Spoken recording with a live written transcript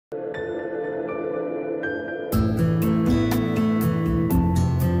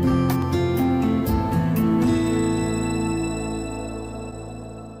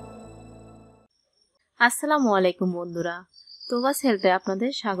আসসালামু আলাইকুম বন্ধুরা, তুবা হেলথে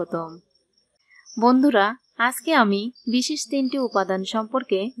আপনাদের স্বাগতম। বন্ধুরা, আজকে আমি বিশেষ 3টি উপাদান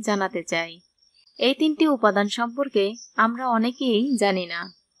সম্পর্কে জানাতে চাই। এই 3টি উপাদান সম্পর্কে আমরা অনেকেই জানি না।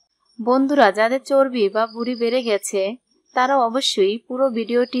 বন্ধুরা, যাদের চর্বি বা ভুঁড়ি বেড়ে গেছে তারা অবশ্যই পুরো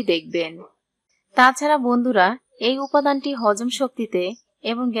ভিডিওটি দেখবেন। তাছাড়া বন্ধুরা, এই উপাদানটি হজম শক্তিতে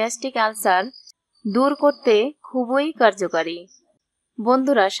এবং গ্যাস্ট্রিক আলসার দূর করতে খুবই কার্যকারী।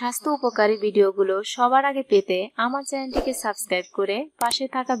 বন্ধুরা, স্বাস্থ্য উপকারী ভিডিওগুলো সবার আগে পেতে আমার চ্যানেলটিকে সাবস্ক্রাইব করে পাশে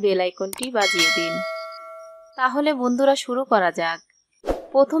থাকা বেল আইকনটি বাজিয়ে দিন। তাহলে বন্ধুরা, শুরু করা যাক।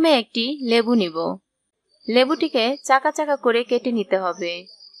 প্রথমে একটি লেবু নিব। লেবুটিকে চাকা চাকা করে কেটে নিতে হবে।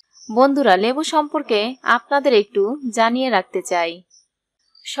 বন্ধুরা, লেবু সম্পর্কে আপনাদের একটু জানিয়ে রাখতে চাই।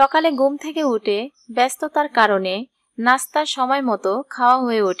 সকালে ঘুম থেকে উঠে ব্যস্ততার কারণে নাস্তার সময় মতো খাওয়া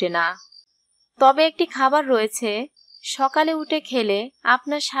হয়ে ওঠে না। তবে একটি খাবার রয়েছে, সকালে উঠে খেলে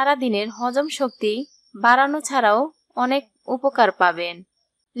আপনার সারা দিনের হজম শক্তি বাড়ানো ছাড়াও অনেক উপকার পাবেন।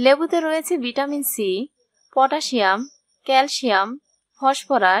 লেবুতে রয়েছে vitamin C, potassium, calcium,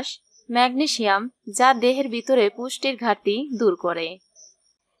 phosphorus, magnesium, যা দেহের ভিতরে পুষ্টির ঘাটতি দূর করে।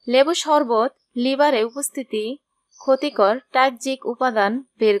 লেবু শরবত লিভারে উপস্থিতি ক্ষতিকর টক্সিক উপাদান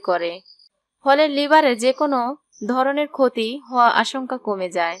বের করে, ফলে লিভারে যে কোনো ধরনের ক্ষতি হওয়া আশঙ্কা কমে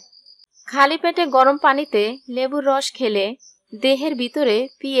যায়। খালি পেটে গরম পানিতে লেবুর রস খেলে দেহের ভিতরে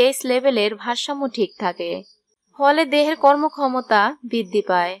পিএইচ লেভেলের ভারসাম্য ঠিক থাকে, ফলে দেহের কর্মক্ষমতা বৃদ্ধি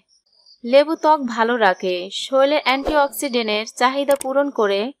পায়। লেবু ত্বক ভালো রাখে, শরীরের অ্যান্টিঅক্সিডেন্টের চাহিদা পূরণ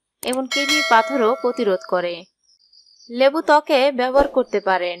করে এবং কিডনির পাথরও প্রতিরোধ করে। লেবু ত্বকে ব্যবহার করতে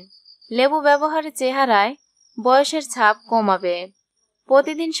পারেন। লেবু ব্যবহারের চেহারায় বয়সের ছাপ কমাবে।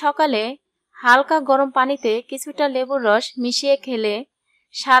 প্রতিদিন সকালে হালকা গরম পানিতে কিছুটা লেবুর রস মিশিয়ে খেলে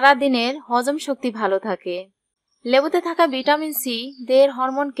সারা দিনের হজম শক্তি ভালো থাকে। লেবুতে থাকা ভিটামিন সি দেহের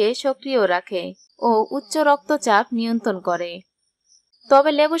হরমোনকে সক্রিয় রাখে ও উচ্চ রক্তচাপ নিয়ন্ত্রণ করে।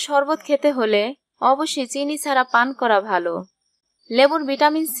 তবে লেবু শরবত খেতে হলে অবশ্যই চিনি ছাড়া পান করা ভালো। লেবুর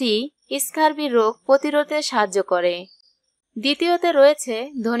ভিটামিন সি স্কার্বি রোগ প্রতিরোধে সাহায্য করে। দ্বিতীয়তে রয়েছে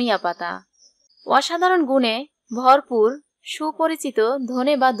ধনিয়া পাতা। অসাধারণ গুণে ভরপুর সুপরিচিত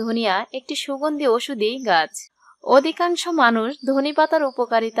ধনে বা ধনিয়া একটি সুগন্ধি ঔষধি গাছ। অধিকাংশ মানুষ ধনে পাতার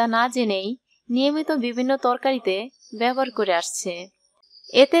উপকারিতা না জেনেই নিয়মিত বিভিন্ন তরকারিতে ব্যবহার করে আসছে।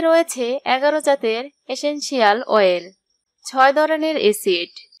 এতে রয়েছে 11 জাতের এসেনশিয়াল অয়েল, 6 ধরনের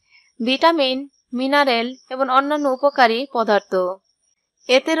অ্যাসিড, ভিটামিন, মিনারেল এবং অন্যান্য উপকারী পদার্থ।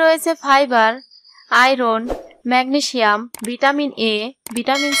 এতে রয়েছে fibre, iron, magnesium, vitamin A,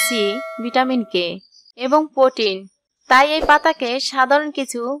 vitamin C, vitamin K এবং প্রোটিন। তাই এই পাতাকে সাধারণ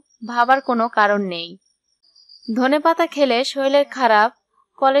কিছু ভাবার কোনো কারণ নেই। ধনেপাতা খেলে শরীরের খারাপ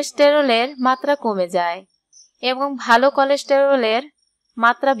কোলেস্টেরলের মাত্রা কমে যায় এবং ভালো কোলেস্টেরলের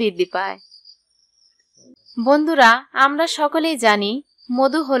মাত্রা বৃদ্ধি পায়। বন্ধুরা, আমরা সকলেই জানি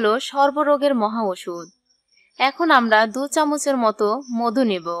মধু হলো সর্বরোগের মহা ওষুধ। এখন আমরা 2 চামচের মতো মধু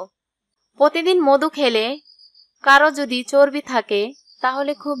নেব। প্রতিদিন মধু খেলে কারো যদি চর্বি থাকে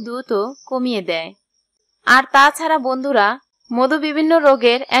তাহলে খুব দ্রুত কমিয়ে দেয়। আর তাছাড়া বন্ধুরা, মধু বিভিন্ন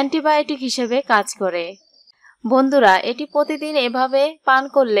রোগের অ্যান্টিবায়োটিক হিসেবে কাজ করে। বন্ধুরা, এটি প্রতিদিন এভাবে পান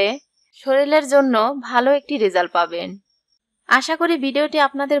করলে শরীরের জন্য ভালো একটি রেজাল্ট পাবেন। আশা করি ভিডিওটি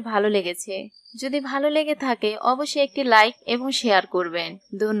আপনাদের ভালো লেগেছে। যদি ভালো লেগে থাকে অবশ্যই একটি লাইক এবং শেয়ার করবেন।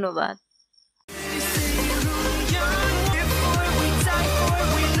 ধন্যবাদ।